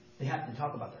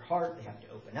talk about their heart. They have to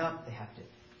open up. They have to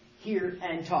hear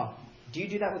and talk. Do you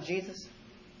do that with Jesus?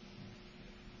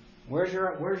 Where's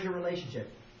your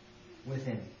relationship with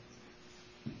him?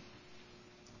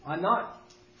 I'm not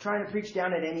trying to preach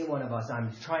down at any one of us.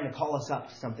 I'm trying to call us up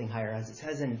to something higher, as it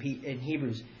says in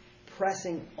Hebrews,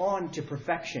 pressing on to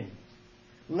perfection,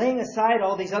 laying aside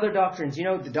all these other doctrines.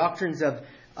 The doctrines of,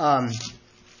 I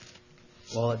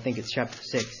think it's chapter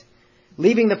 6,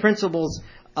 leaving the principles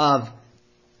of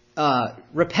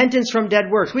repentance from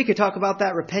dead works. We could talk about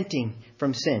that, repenting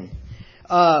from sin.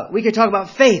 We could talk about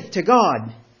faith to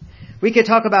God. We could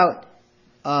talk about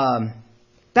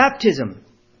baptism.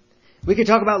 We could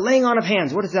talk about laying on of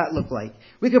hands. What does that look like?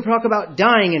 We could talk about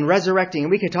dying and resurrecting.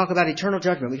 And we could talk about eternal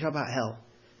judgment. We could talk about hell.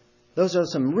 Those are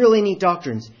some really neat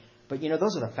doctrines. But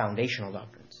those are the foundational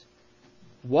doctrines.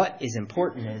 What is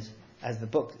important is, as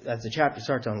the chapter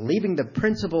starts on, leaving the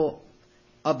principle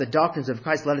of the doctrines of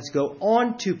Christ, let us go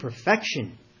on to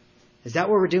perfection. Is that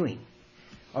what we're doing?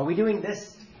 Are we doing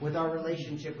this with our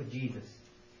relationship with Jesus?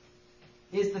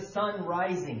 Is the sun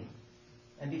rising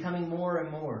and becoming more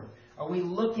and more? Are we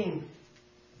looking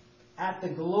at the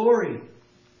glory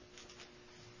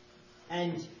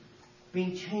and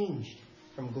being changed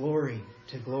from glory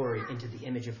to glory into the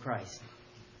image of Christ?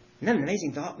 Isn't that an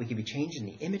amazing thought? We could be changed in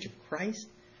the image of Christ?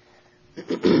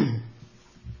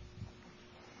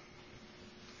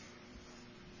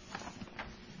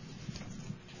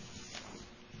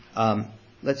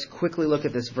 Let's quickly look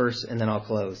at this verse and then I'll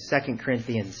close. 2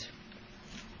 Corinthians.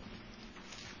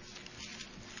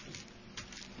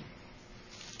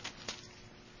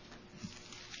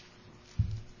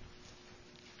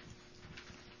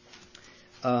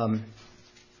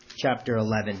 Chapter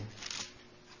 11.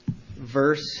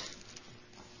 Verse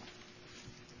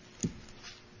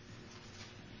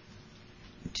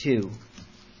 2.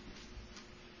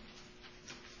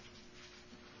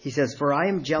 He says, "For I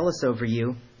am jealous over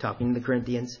you," talking to the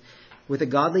Corinthians, "with a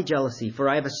godly jealousy, for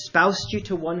I have espoused you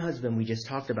to one husband," we just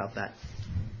talked about that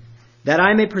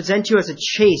I may present you as a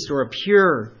chaste or a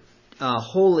pure,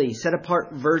 holy,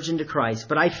 set-apart virgin to Christ.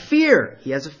 But I fear," he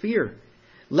has a fear,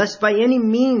 "lest by any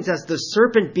means as the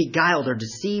serpent beguiled or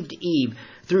deceived Eve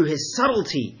through his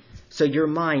subtlety, so your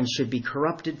mind should be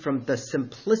corrupted from the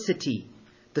simplicity,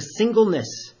 the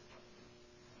singleness,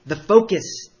 the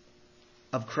focus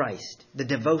of Christ, the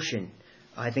devotion."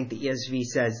 I think the ESV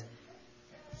says,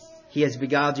 "He has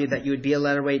beguiled you that you would be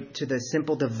led away to the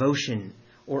simple devotion,"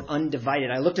 or undivided.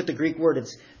 I looked at the Greek word.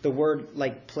 It's the word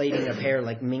like plaiting of hair,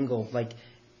 like mingle. Like,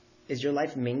 is your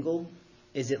life mingled?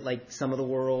 Is it like some of the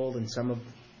world and some of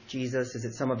Jesus? Is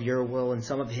it some of your will and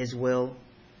some of his will?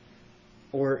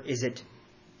 Or is it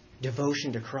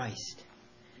devotion to Christ?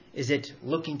 Is it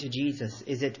looking to Jesus?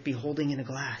 Is it beholding in a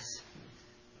glass?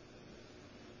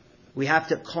 We have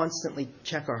to constantly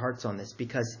check our hearts on this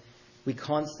because we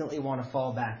constantly want to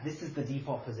fall back. This is the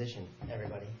default position,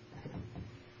 everybody.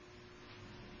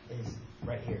 Is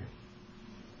right here.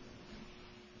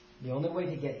 The only way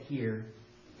to get here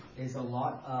is a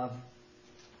lot of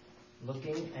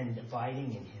looking and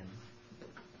abiding in him.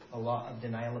 A lot of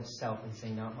denial of self and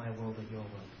saying, "Not my will, but your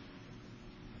will."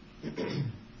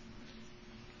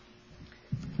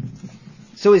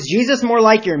 So is Jesus more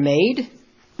like your maid?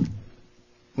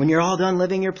 When you're all done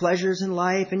living your pleasures in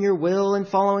life and your will and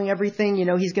following everything,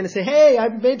 he's going to say, "Hey,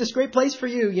 I've made this great place for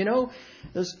you,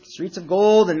 Those streets of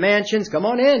gold and mansions, come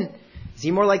on in." Is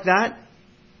he more like that?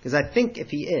 Because I think if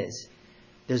he is,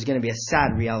 there's going to be a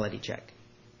sad reality check.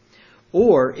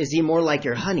 Or is he more like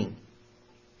your honey?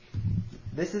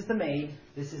 This is the maid,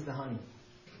 this is the honey.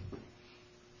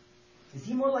 Is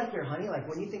he more like your honey? Like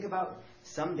when you think about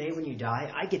someday when you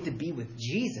die, I get to be with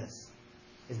Jesus.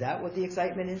 Is that what the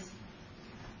excitement is?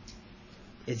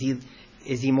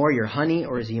 Is he more your honey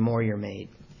or is he more your maid?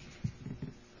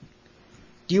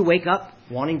 Do you wake up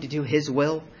wanting to do his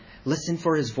will, listen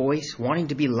for his voice, wanting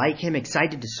to be like him,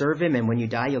 excited to serve him, and when you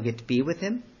die you'll get to be with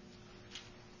him?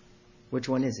 Which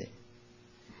one is it?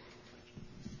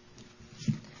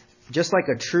 Just like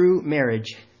a true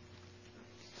marriage,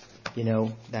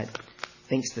 that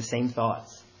thinks the same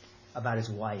thoughts about his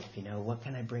wife. What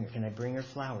can I bring her? Can I bring her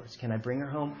flowers? Can I bring her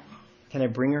home? Can I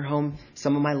bring her home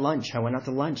some of my lunch? I went out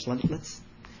to lunch.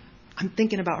 I'm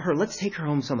thinking about her. Let's take her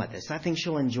home some of this. I think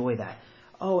she'll enjoy that.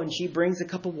 Oh, and she brings a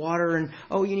cup of water, and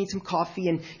oh, you need some coffee,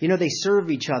 and they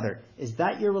serve each other. Is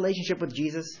that your relationship with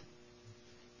Jesus?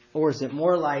 Or is it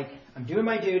more like, I'm doing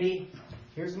my duty,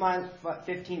 here's my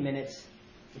 15 minutes,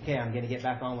 okay, I'm going to get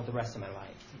back on with the rest of my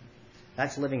life.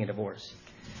 That's living a divorce.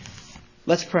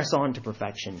 Let's press on to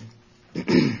perfection.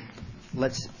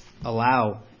 Let's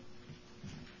allow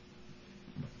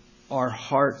our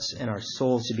hearts and our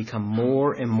souls to become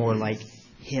more and more like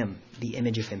him, the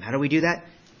image of him. How do we do that?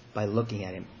 By looking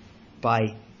at him.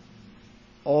 By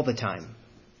all the time.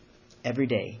 Every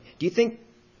day. Do you think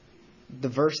the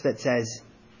verse that says,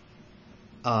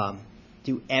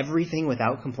 do everything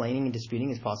without complaining and disputing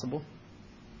is possible?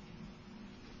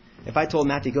 If I told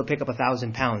Matthew, go pick up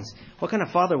 1,000 pounds, what kind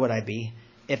of father would I be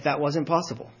if that wasn't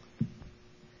possible?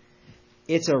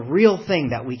 It's a real thing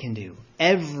that we can do.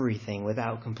 Everything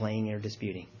without complaining or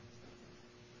disputing.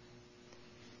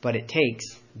 But it takes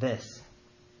this.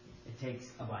 It takes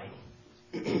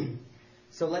abiding.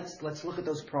 So let's look at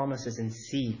those promises and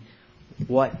see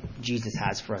what Jesus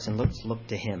has for us. And let's look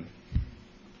to him.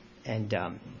 And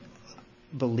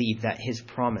believe that his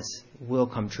promise will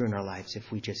come true in our lives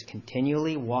if we just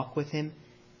continually walk with him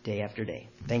day after day.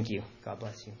 Thank you. God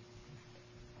bless you.